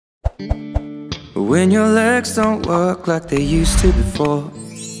when your legs don't work like they used to before,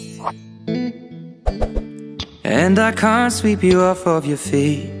 and I can't sweep you off of your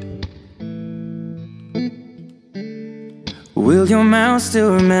feet. Will your mouth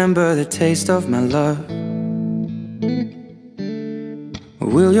still remember the taste of my love?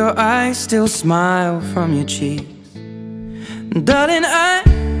 Will your eyes still smile from your cheeks? Darling, I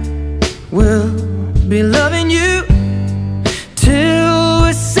will be loving you till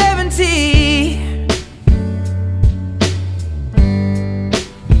we're 70.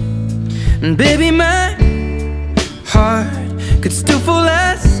 And baby, my heart could still fall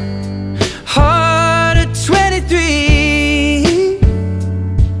as hard at 23.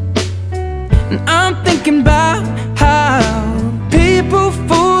 And I'm thinking about how people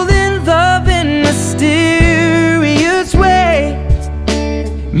fall in love in mysterious ways.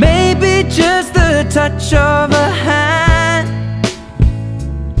 Maybe just the touch of a hand.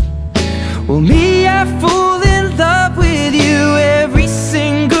 Well, me, I fall in love with you every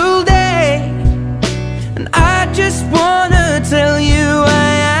single day, and I just wanna tell you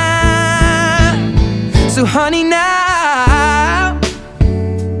I am. So honey, now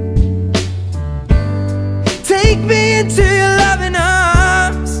take me into your loving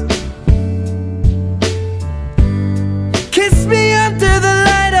arms. Kiss me under the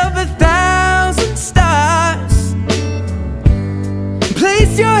light of 1,000 stars.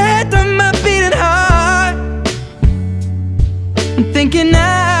 Place your head on my beating heart. I'm thinking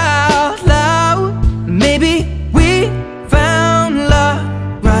out loud, maybe we found love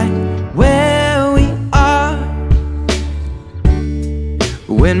right where we are.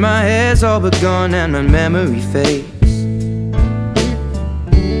 When my hair's all but gone and my memory fades,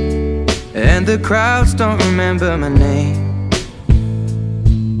 and the crowds don't remember my name,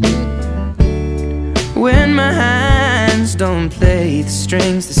 when my hands don't play the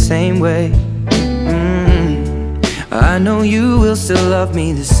strings the same way, I know you will still love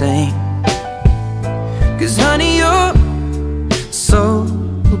me the same. 'Cause honey, your soul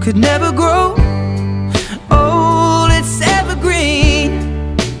could never grow old, it's evergreen.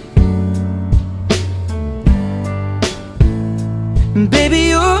 And baby,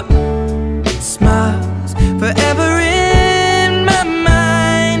 your smile's forever in my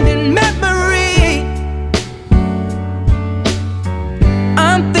mind and memory.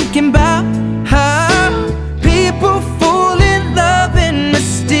 I'm thinking about how people fall in love in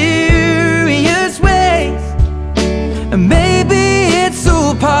mysterious ways, and maybe it's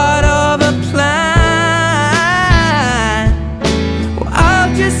all part of a plan. Well,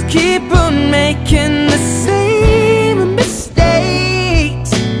 I'll just keep on making the same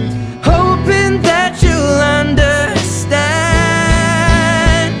mistakes, hoping that you'll understand.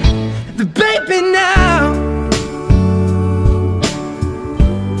 But baby, now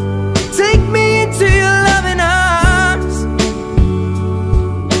take me into your loving arms.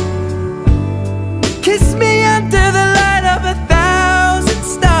 Kiss me under the light of 1,000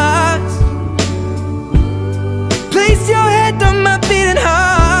 stars. Place your head on my beating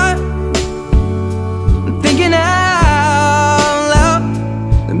heart. I'm thinking out loud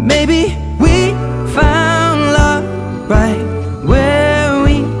that maybe we found love right where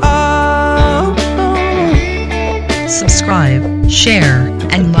we are. Subscribe, share,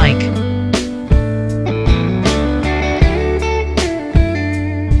 and like.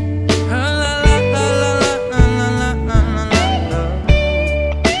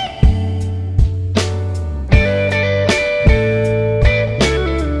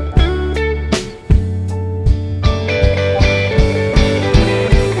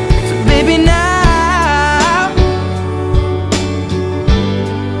 So baby, now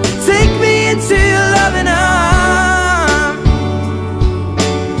take me into your loving arms.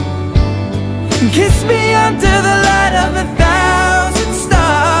 Kiss me under the light of 1,000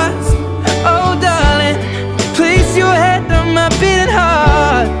 stars. Oh darling, place your head on my beating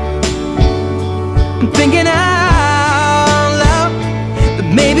heart. I'm thinking out loud that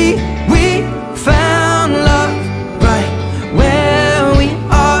maybe we found love right where we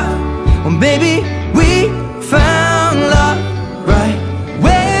are. Well, baby,